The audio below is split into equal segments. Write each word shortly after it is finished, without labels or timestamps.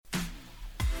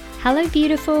Hello,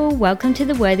 beautiful. Welcome to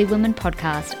the Worthy Woman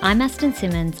podcast. I'm Aston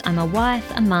Simmons. I'm a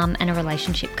wife, a mum, and a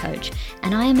relationship coach.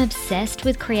 And I am obsessed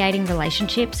with creating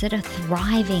relationships that are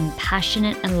thriving,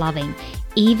 passionate, and loving.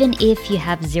 Even if you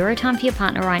have zero time for your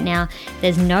partner right now,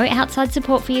 there's no outside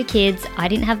support for your kids. I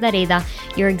didn't have that either.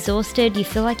 You're exhausted. You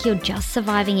feel like you're just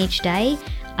surviving each day.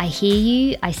 I hear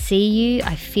you, I see you,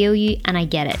 I feel you, and I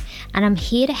get it. And I'm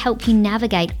here to help you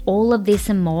navigate all of this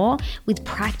and more with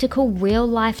practical real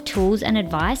life tools and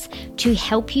advice to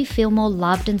help you feel more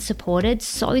loved and supported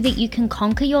so that you can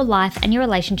conquer your life and your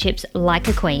relationships like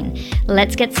a queen.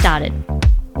 Let's get started.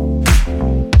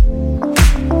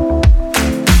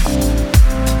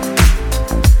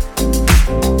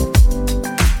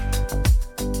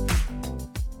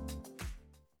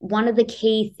 One of the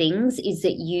key things is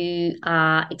that you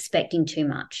are expecting too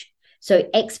much. So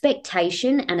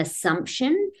expectation and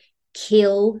assumption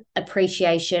kill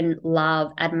appreciation,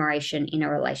 love, admiration in a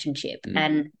relationship.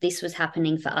 And this was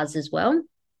happening for us as well.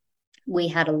 We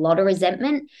had a lot of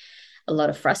resentment, a lot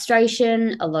of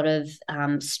frustration, a lot of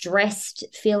stressed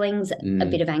feelings, a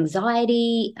bit of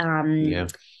anxiety.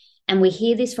 And we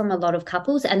hear this from a lot of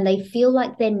couples, and they feel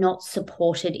like they're not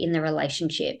supported in the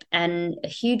relationship. And a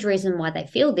huge reason why they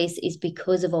feel this is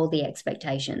because of all the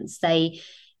expectations. They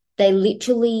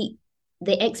literally,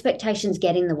 the expectations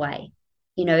get in the way,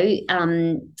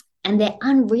 and they're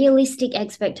unrealistic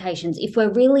expectations. If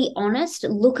we're really honest,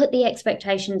 look at the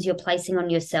expectations you're placing on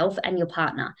yourself and your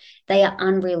partner. They are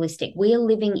unrealistic. We are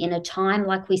living in a time,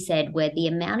 like we said, where the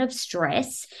amount of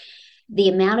stress, the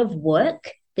amount of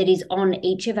work that is on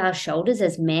each of our shoulders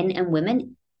as men and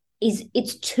women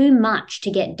it's too much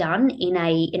to get done in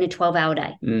a 12-hour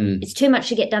day. It's too much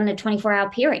to get done in a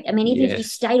 24-hour period. I mean, even if you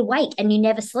stayed awake and you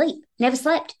never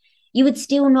slept, you would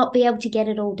still not be able to get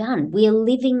it all done. We are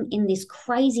living in this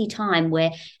crazy time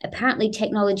where apparently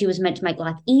technology was meant to make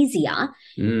life easier,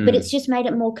 but it's just made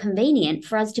it more convenient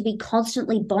for us to be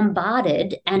constantly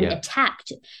bombarded and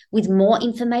attacked with more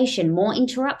information, more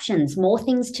interruptions, more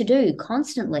things to do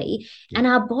constantly. And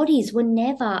our bodies were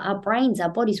never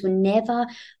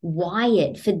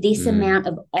wired for this amount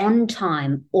of on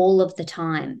time all of the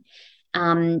time.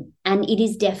 And it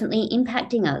is definitely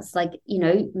impacting us. Like,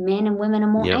 men and women are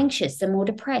more anxious, they're more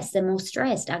depressed, they're more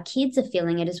stressed. Our kids are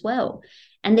feeling it as well.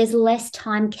 And there's less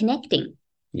time connecting.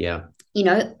 Yeah.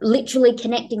 Literally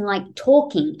connecting, like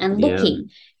talking and looking,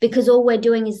 because all we're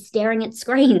doing is staring at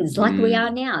screens like we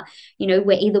are now.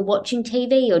 We're either watching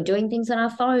TV or doing things on our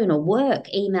phone or work,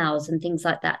 emails and things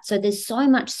like that. So there's so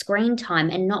much screen time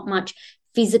and not much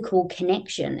physical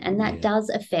connection. And that does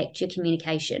affect your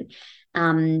communication.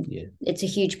 It's a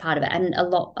huge part of it, and a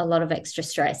lot of extra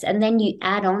stress. And then you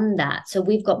add on that, so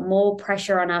we've got more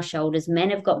pressure on our shoulders, men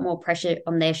have got more pressure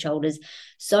on their shoulders,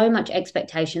 so much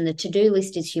expectation, the to-do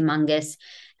list is humongous.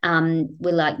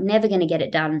 We're like never going to get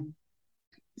it done.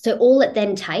 So all it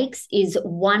then takes is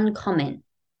one comment.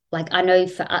 Like, I know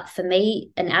for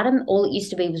me and Adam, all it used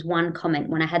to be was one comment.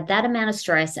 When I had that amount of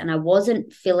stress and I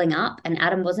wasn't filling up and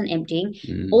Adam wasn't emptying,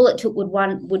 all it took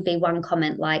would be one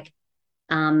comment, like,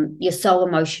 you're so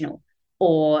emotional,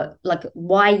 or like,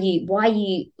 why are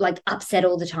you like upset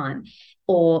all the time,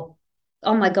 or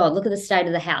oh my God, look at the state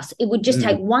of the house. It would just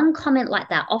take one comment like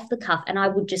that off the cuff and I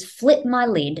would just flip my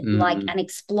lid like an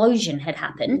explosion had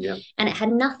happened. And it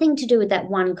had nothing to do with that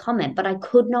one comment, but I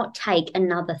could not take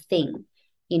another thing,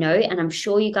 and I'm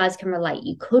sure you guys can relate.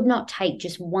 You could not take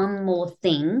just one more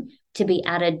thing to be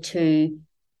added to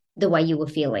the way you were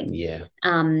feeling.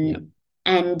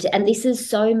 And this is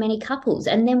so many couples.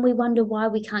 And then we wonder why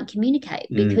we can't communicate,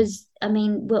 because,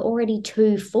 we're already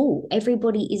too full.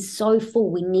 Everybody is so full.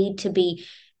 We need to be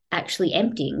actually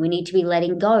emptying. We need to be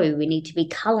letting go. We need to be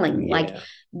culling. Like,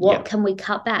 what can we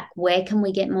cut back? Where can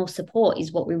we get more support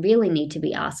is what we really need to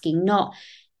be asking, not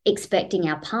expecting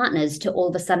our partners to all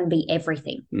of a sudden be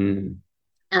everything.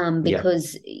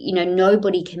 Because,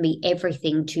 nobody can be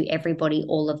everything to everybody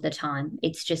all of the time.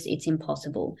 It's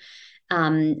impossible.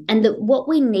 And what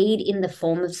we need in the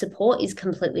form of support is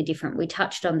completely different. We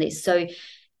touched on this. So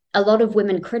a lot of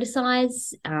women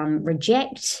criticize,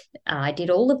 reject, I did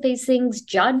all of these things,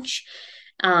 judge,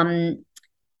 and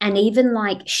even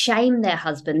like shame their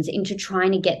husbands into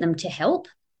trying to get them to help.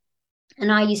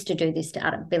 And I used to do this to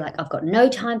Adam, be like, I've got no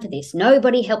time for this.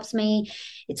 Nobody helps me.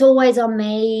 It's always on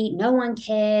me. No one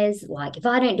cares. Like, if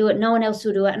I don't do it, no one else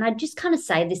will do it. And I just kind of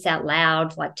say this out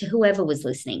loud, like to whoever was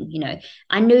listening.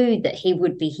 I knew that he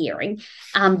would be hearing,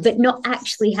 but not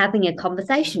actually having a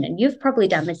conversation. And you've probably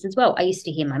done this as well. I used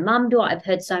to hear my mum do it. I've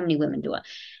heard so many women do it.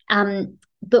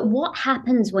 But what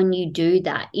happens when you do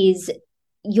that is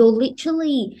you're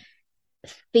literally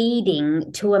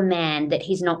feeding to a man that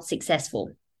he's not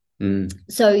successful.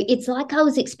 So it's like I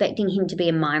was expecting him to be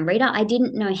a mind reader. I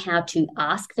didn't know how to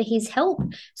ask for his help.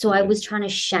 So I was trying to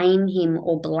shame him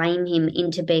or blame him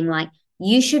into being like,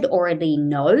 you should already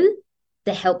know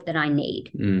the help that I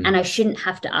need, and I shouldn't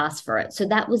have to ask for it. So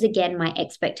that was, again, my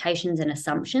expectations and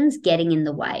assumptions getting in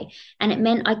the way. And it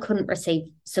meant I couldn't receive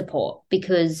support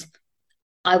because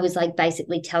I was like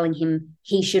basically telling him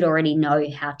he should already know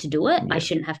how to do it. I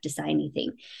shouldn't have to say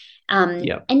anything. And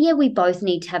yeah, we both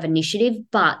need to have initiative,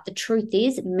 but the truth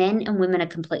is men and women are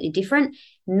completely different.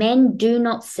 Men do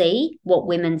not see what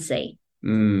women see.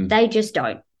 They just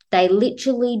don't. They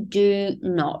literally do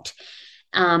not.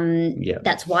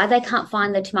 That's why they can't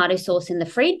find the tomato sauce in the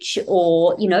fridge,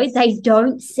 or they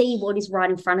don't see what is right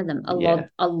in front of them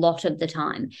a lot of the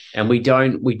time. And we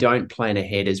don't plan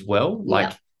ahead as well.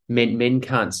 Like men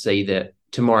can't see that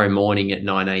tomorrow morning at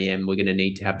 9 a.m. we're going to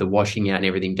need to have the washing out and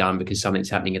everything done because something's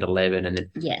happening at 11, and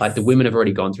then like the women have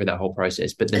already gone through that whole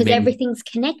process, but because everything's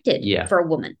connected for a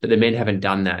woman, but the men haven't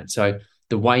done that. So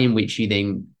the way in which you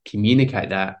then communicate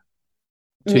that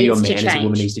to your man as a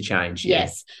woman needs to change.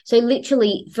 Yes. So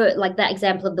literally, for like that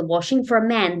example of the washing, for a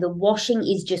man, the washing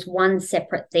is just one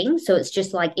separate thing. So it's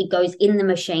just like it goes in the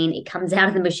machine, it comes out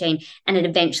of the machine, and it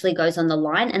eventually goes on the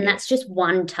line. And that's just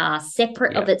one task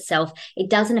separate of itself. It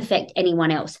doesn't affect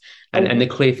anyone else. And the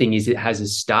clear thing is it has a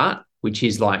start, which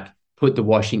is like put the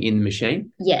washing in the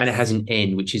machine. And it has an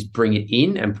end, which is bring it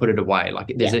in and put it away.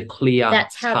 Like there's a clear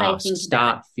that's how task, they think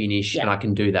start, finish, and I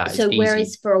can do that. So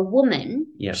whereas for a woman,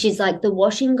 she's like, the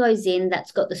washing goes in,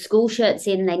 that's got the school shirts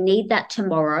in, they need that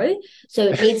tomorrow. So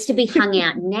it needs to be hung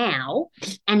out now,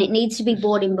 and it needs to be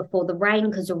brought in before the rain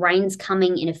because the rain's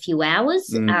coming in a few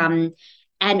hours.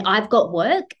 And I've got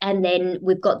work, and then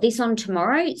we've got this on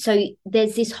tomorrow. So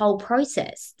there's this whole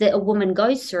process that a woman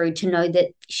goes through to know that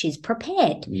she's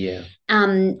prepared.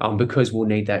 Because we'll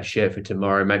need that shirt for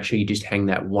tomorrow, make sure you just hang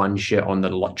that one shirt on the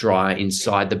dryer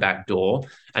inside the back door.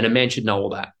 And a man should know all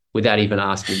that without even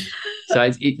asking. So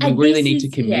we really need to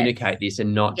communicate this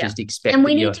and not just expect. And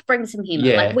we need to bring some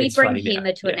humor. Like we bring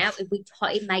humor to it now.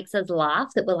 It makes us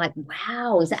laugh that we're like,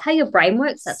 wow, is that how your brain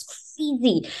works? That's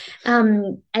crazy.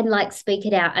 And like speak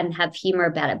it out and have humor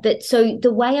about it. But so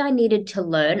the way I needed to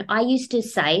learn, I used to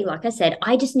say, like I said,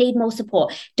 I just need more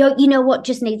support. Don't you know what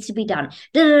just needs to be done?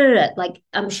 Like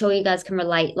I'm sure you guys can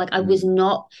relate. Like I was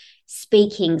not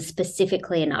speaking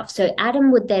specifically enough. So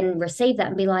Adam would then receive that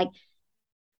and be like,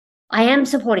 I am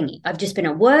supporting you. I've just been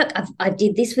at work. I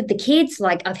did this with the kids.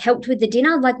 Like I've helped with the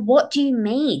dinner. Like, what do you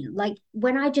mean? Like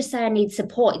when I just say I need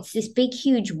support, it's this big,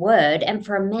 huge word. And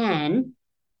for a man,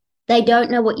 they don't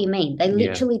know what you mean. They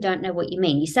literally don't know what you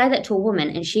mean. You say that to a woman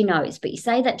and she knows, but you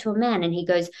say that to a man and he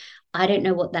goes, I don't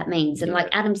know what that means. And like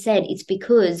Adam said, it's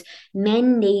because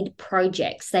men need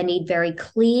projects. They need very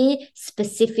clear,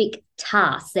 specific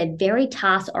tasks. They're very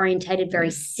task orientated,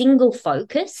 very single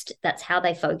focused. That's how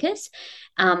they focus.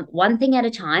 One thing at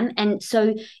a time. And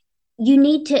so you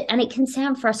need to, and it can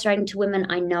sound frustrating to women,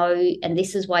 I know, and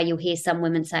this is why you'll hear some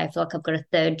women say, I feel like I've got a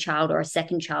third child or a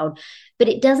second child, but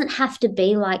it doesn't have to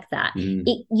be like that.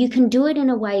 You can do it in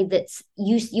a way that's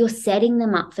you're setting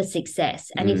them up for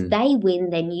success. And if they win,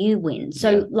 then you win.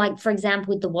 So like, for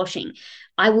example, with the washing,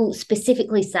 I will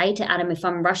specifically say to Adam, if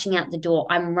I'm rushing out the door,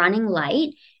 I'm running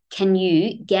late, can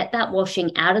you get that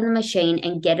washing out of the machine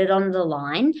and get it on the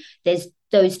line? There's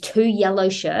those 2 yellow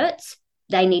shirts,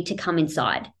 they need to come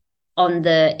inside on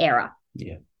the error.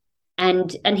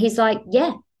 And he's like,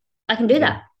 yeah, I can do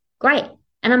that. Great.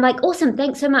 And I'm like, awesome,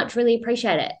 thanks so much, really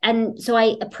appreciate it. And so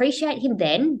I appreciate him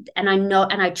then, and I know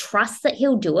and I trust that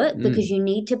he'll do it because you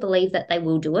need to believe that they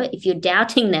will do it. If you're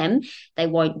doubting them, they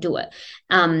won't do it.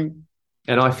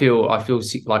 And I feel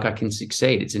like I can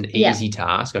succeed. It's an easy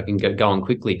task. I can go and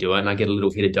quickly do it, and I get a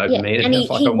little hit of dopamine. And he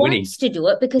wants winning. To do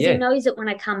it because he knows that when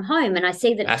I come home and I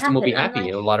see that Aston will be happy. Like,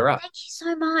 it'll light her up. Thank you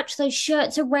so much. Those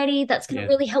shirts are ready. That's going to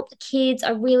really help the kids. I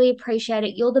really appreciate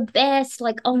it. You're the best.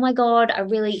 Like, oh my God, I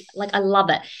really I love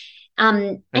it.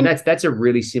 And that's a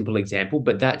really simple example,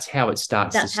 but that's how it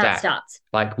starts to stack. How it starts.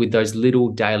 Like with those little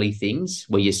daily things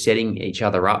where you're setting each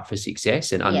other up for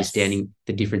success and understanding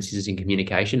the differences in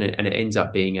communication, and it ends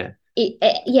up being a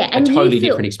totally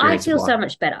different experience. I feel so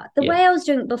much better. The way I was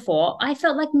doing it before, I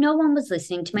felt like no one was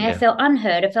listening to me. I felt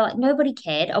unheard. I felt like nobody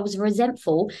cared. I was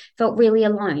resentful, felt really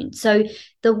alone. So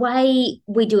the way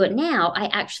we do it now, I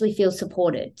actually feel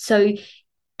supported. So,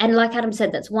 and like Adam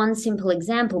said, that's one simple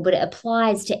example, but it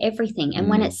applies to everything. And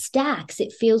when it stacks,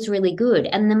 it feels really good.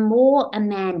 And the more a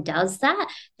man does that,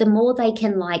 the more they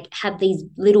can like have these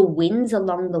little wins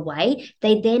along the way.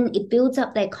 It builds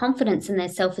up their confidence and their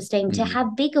self-esteem to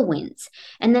have bigger wins.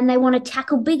 And then they want to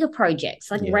tackle bigger projects,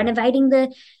 like renovating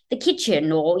the the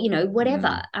kitchen or, you know,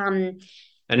 whatever. And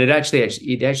it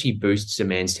actually boosts a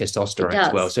man's testosterone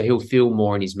as well. So he'll feel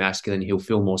more in his masculine, he'll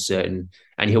feel more certain,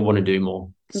 and he'll want to do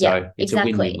more. So it's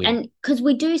exactly. A win-win-win. And because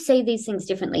we do see these things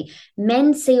differently.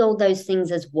 Men see all those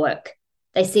things as work.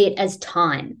 They see it as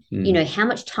time. You know, how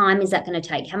much time is that going to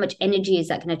take? How much energy is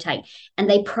that going to take? And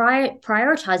they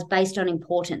prioritize based on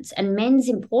importance. And men's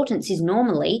importance is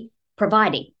normally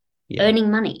providing,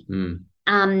 earning money.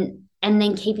 And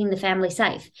then keeping the family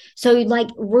safe. So like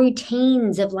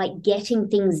routines of like getting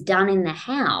things done in the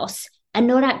house are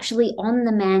not actually on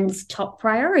the man's top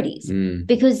priorities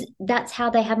because that's how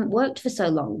they haven't worked for so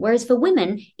long. Whereas for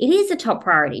women, it is a top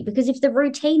priority because if the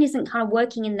routine isn't kind of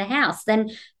working in the house, then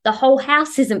the whole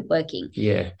house isn't working.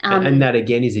 Yeah. And that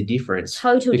again is a difference.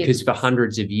 Total because difference. For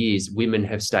hundreds of years, women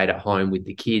have stayed at home with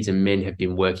the kids and men have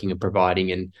been working and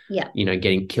providing and, you know,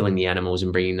 killing the animals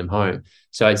and bringing them home.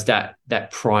 So it's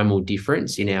that primal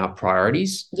difference in our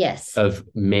priorities of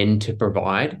men to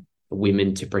provide,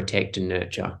 women to protect and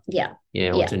nurture.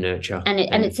 Or to nurture. And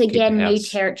it's again new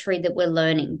territory that we're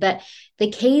learning. But the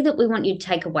key that we want you to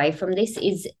take away from this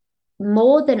is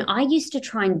more than I used to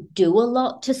try and do a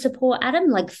lot to support Adam,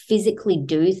 like physically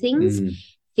do things,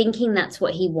 thinking that's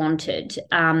what he wanted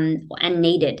and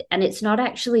needed. And it's not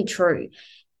actually true.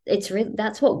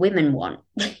 That's what women want.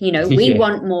 You know, we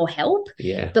want more help,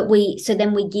 but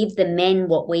then we give the men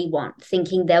what we want,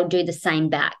 thinking they'll do the same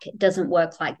back. It doesn't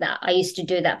work like that. I used to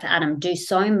do that for Adam, do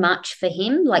so much for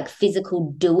him, like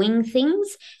physical doing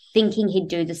things, thinking he'd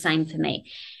do the same for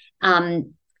me.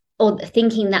 Or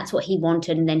thinking that's what he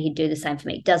wanted and then he'd do the same for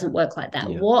me. It doesn't work like that.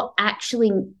 What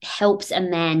actually helps a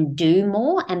man do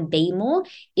more and be more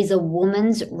is a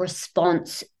woman's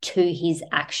response to his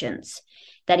actions.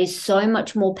 That is so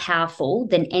much more powerful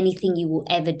than anything you will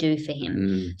ever do for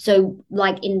him. So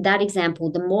like in that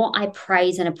example, the more I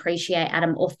praise and appreciate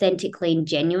Adam authentically and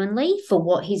genuinely for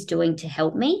what he's doing to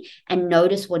help me and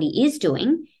notice what he is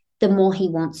doing, the more he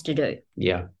wants to do.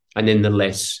 Yeah. And then the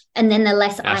less I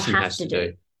have to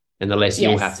do. And the less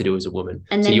you'll have to do as a woman.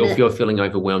 And so you're feeling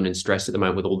overwhelmed and stressed at the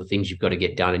moment with all the things you've got to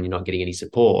get done and you're not getting any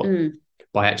support.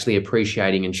 By actually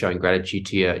appreciating and showing gratitude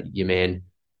to your man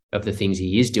of the things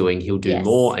he is doing, he'll do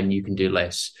more and you can do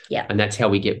less. And that's how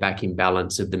we get back in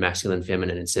balance of the masculine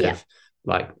feminine instead of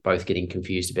like both getting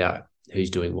confused about who's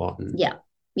doing what.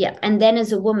 And then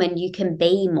as a woman, you can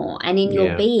be more. And in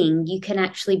your being, you can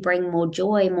actually bring more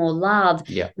joy, more love,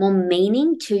 more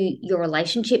meaning to your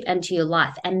relationship and to your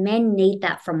life. And men need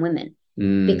that from women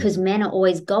because men are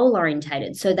always goal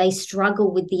orientated. So they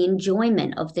struggle with the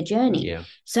enjoyment of the journey.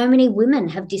 So many women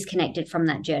have disconnected from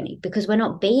that journey because we're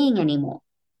not being anymore.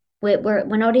 We're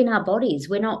not in our bodies.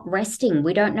 We're not resting.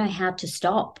 We don't know how to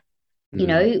stop. You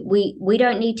know, we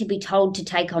don't need to be told to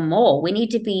take on more. We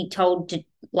need to be told to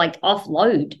like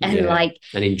offload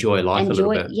and enjoy life a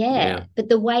little bit. But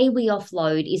the way we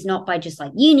offload is not by just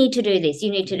like, you need to do this,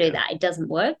 you need to do that. It doesn't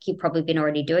work. You've probably been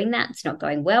already doing that. It's not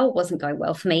going well. It wasn't going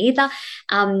well for me either.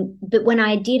 But when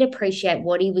I did appreciate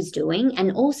what he was doing,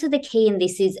 and also the key in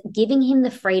this is giving him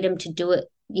the freedom to do it,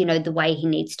 you know, the way he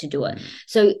needs to do it.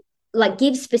 So like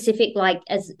give specific, like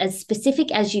as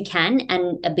specific as you can,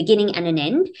 and a beginning and an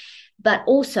end, but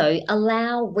also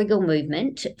allow wriggle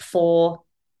movement for,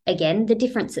 again, the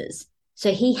differences.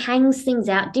 So he hangs things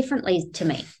out differently to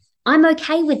me. I'm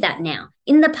okay with that now.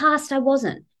 In the past, I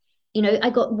wasn't. You know, I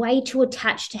got way too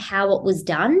attached to how it was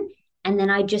done. And then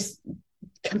I just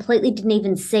completely didn't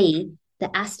even see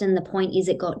that, Aston, the point is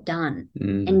it got done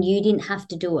and you didn't have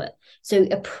to do it. So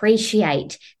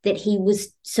appreciate that he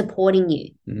was supporting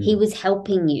you. He was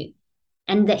helping you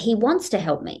and that he wants to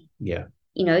help me. Yeah.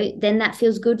 You know, then that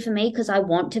feels good for me because I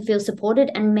want to feel supported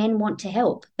and men want to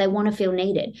help. They want to feel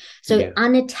needed. So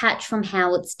unattach from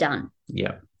how it's done.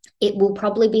 Yeah. It will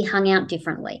probably be hung out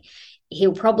differently.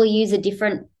 He'll probably use a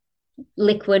different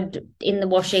liquid in the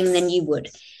washing than you would.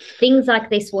 Things like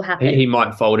this will happen. He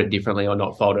might fold it differently or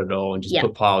not fold it at all and just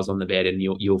put piles on the bed and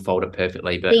you'll fold it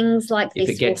perfectly. But things like this,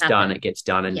 if it gets done, it gets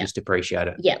done, and just appreciate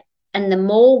it. Yeah. And the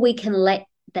more we can let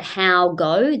the how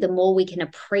go, the more we can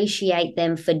appreciate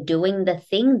them for doing the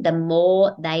thing, the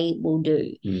more they will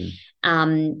do.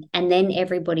 And then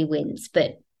everybody wins.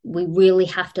 But we really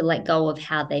have to let go of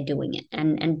how they're doing it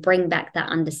and bring back that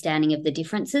understanding of the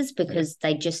differences because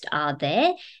they just are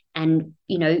there. And,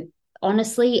 you know,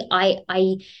 honestly, I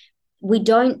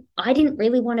didn't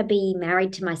really want to be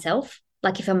married to myself.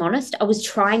 Like, if I'm honest, I was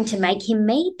trying to make him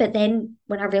me. But then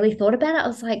when I really thought about it, I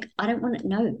was like, I don't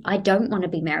want to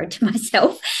be married to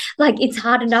myself. Like, it's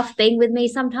hard enough being with me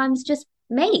sometimes, just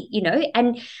me, you know,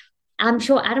 and I'm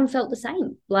sure Adam felt the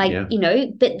same, like, you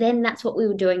know, but then that's what we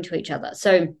were doing to each other.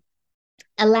 So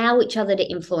allow each other to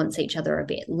influence each other a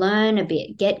bit, learn a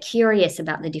bit, get curious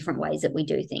about the different ways that we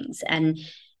do things, and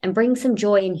bring some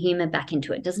joy and humor back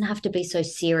into it. It doesn't have to be so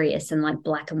serious and like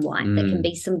black and white. There can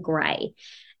be some gray.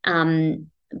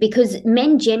 Because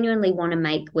men genuinely want to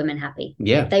make women happy.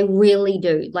 Yeah. They really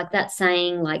do. Like that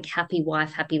saying, like happy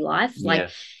wife, happy life. Like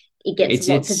it gets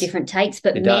lots of different takes,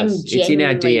 but men genuinely. It's in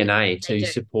our DNA to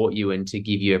support you and to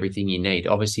give you everything you need.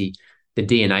 Obviously, the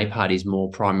DNA part is more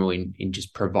primary in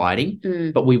just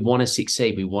providing, but we want to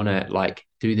succeed. We want to like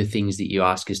do the things that you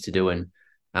ask us to do. And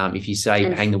if you say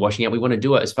hang the washing out, we want to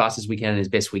do it as fast as we can and as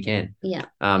best we can. Yeah.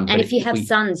 And if you have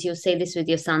sons, you'll see this with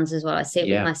your sons as well. I see it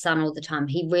with my son all the time.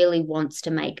 He really wants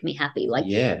to make me happy. Like,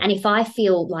 and if I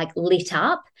feel like lit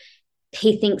up,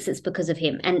 he thinks it's because of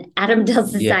him. And Adam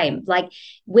does the same. Like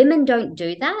women don't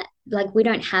do that. Like we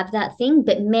don't have that thing,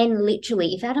 but men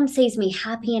literally, if Adam sees me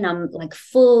happy and I'm like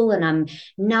full and I'm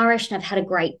nourished and I've had a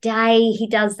great day, he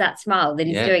does that smile that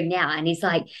he's doing now. And he's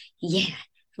like,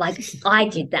 like I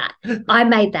did that. I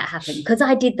made that happen because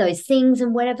I did those things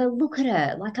and whatever. Look at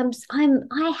her. Like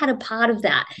I had a part of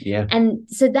that. Yeah. And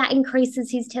so that increases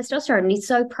his testosterone and he's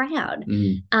so proud.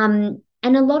 And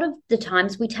a lot of the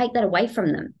times we take that away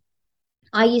from them.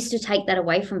 I used to take that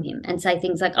away from him and say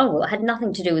things like, oh, well, it had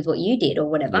nothing to do with what you did or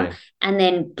whatever. Yeah. And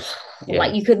then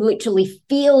like you could literally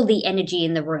feel the energy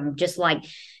in the room, just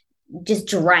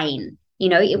drain. You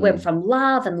know, it went from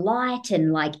love and light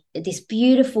and like this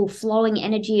beautiful flowing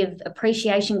energy of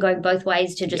appreciation going both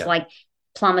ways to just like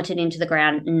plummeted into the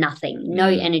ground, nothing, no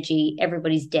energy,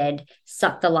 everybody's dead,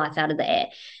 suck the life out of the air.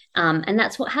 And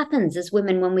that's what happens as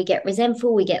women when we get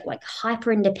resentful, we get like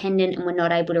hyper independent and we're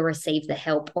not able to receive the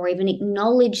help or even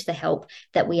acknowledge the help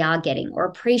that we are getting or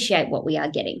appreciate what we are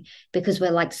getting because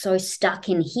we're like so stuck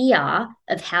in here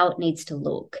of how it needs to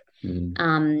look.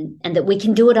 And that we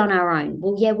can do it on our own.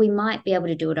 Well, yeah, we might be able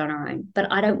to do it on our own,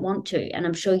 but I don't want to. And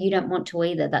I'm sure you don't want to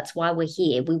either. That's why we're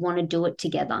here. We want to do it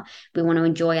together. We want to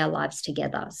enjoy our lives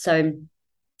together. So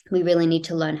we really need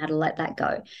to learn how to let that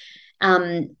go.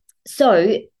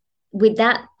 So with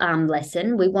that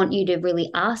lesson, we want you to really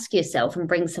ask yourself and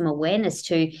bring some awareness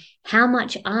to how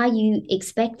much are you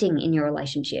expecting in your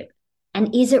relationship?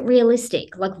 And is it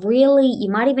realistic? Like really, you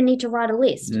might even need to write a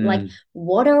list. Like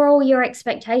what are all your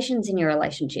expectations in your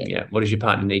relationship? Yeah. What does your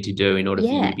partner need to do in order for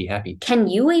you to be happy? Can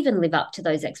you even live up to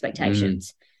those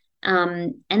expectations?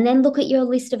 And then look at your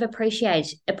list of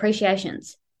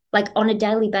appreciations. Like on a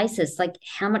daily basis, like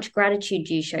how much gratitude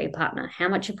do you show your partner? How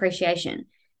much appreciation?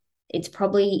 It's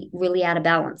probably really out of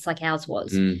balance like ours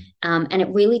was. And it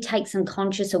really takes some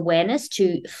conscious awareness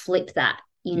to flip that.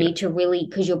 You need to really,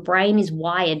 because your brain is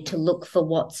wired to look for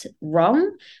what's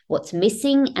wrong, what's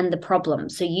missing, and the problem.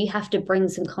 So you have to bring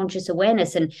some conscious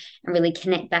awareness and really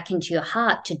connect back into your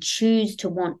heart to choose to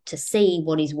want to see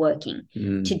what is working,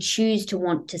 to choose to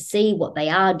want to see what they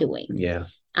are doing. Yeah.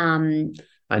 And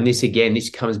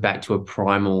this comes back to a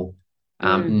primal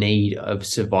need of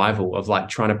survival, of like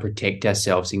trying to protect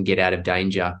ourselves and get out of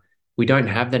danger. We don't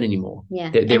have that anymore. Yeah.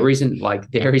 There isn't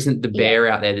the bear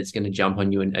out there that's going to jump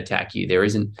on you and attack you. There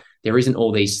isn't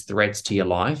all these threats to your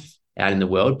life out in the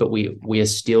world, but we are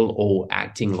still all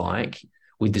acting like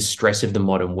with the stress of the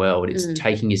modern world, it's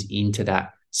taking us into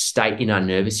that state in our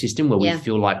nervous system where we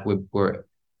feel like we're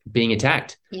being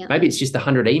attacked. Yeah. Maybe it's just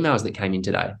 100 emails that came in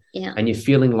today. Yeah. And you're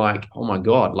feeling like, oh my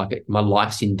God, like my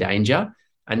life's in danger.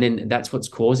 And then that's what's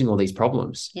causing all these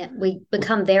problems. Yeah, we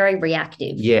become very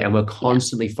reactive. Yeah, and we're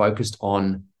constantly focused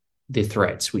on the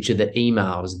threats, which are the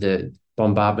emails, the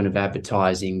bombardment of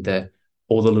advertising,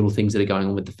 all the little things that are going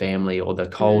on with the family, or the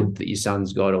cold that your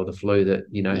son's got, or the flu that,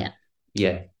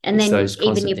 And then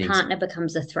even your partner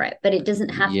becomes a threat, but it doesn't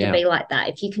have to be like that.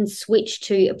 If you can switch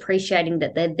to appreciating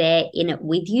that they're there in it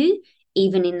with you,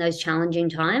 even in those challenging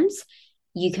times,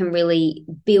 you can really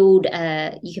build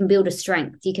a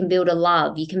strength, you can build a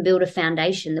love, you can build a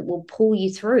foundation that will pull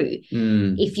you through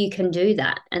if you can do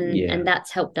that. And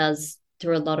that's helped us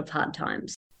through a lot of hard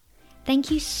times.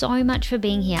 Thank you so much for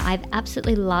being here. I've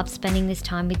absolutely loved spending this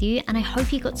time with you, and I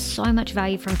hope you got so much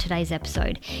value from today's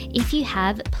episode. If you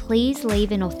have, please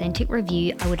leave an authentic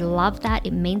review. I would love that.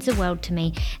 It means the world to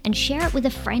me. And share it with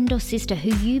a friend or sister who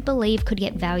you believe could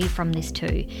get value from this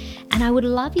too. And I would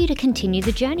love you to continue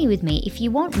the journey with me. If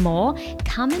you want more,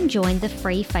 come and join the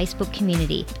free Facebook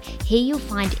community. Here you'll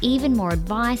find even more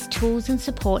advice, tools, and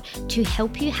support to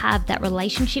help you have that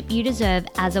relationship you deserve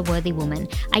as a worthy woman.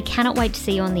 I cannot wait to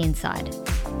see you on the inside.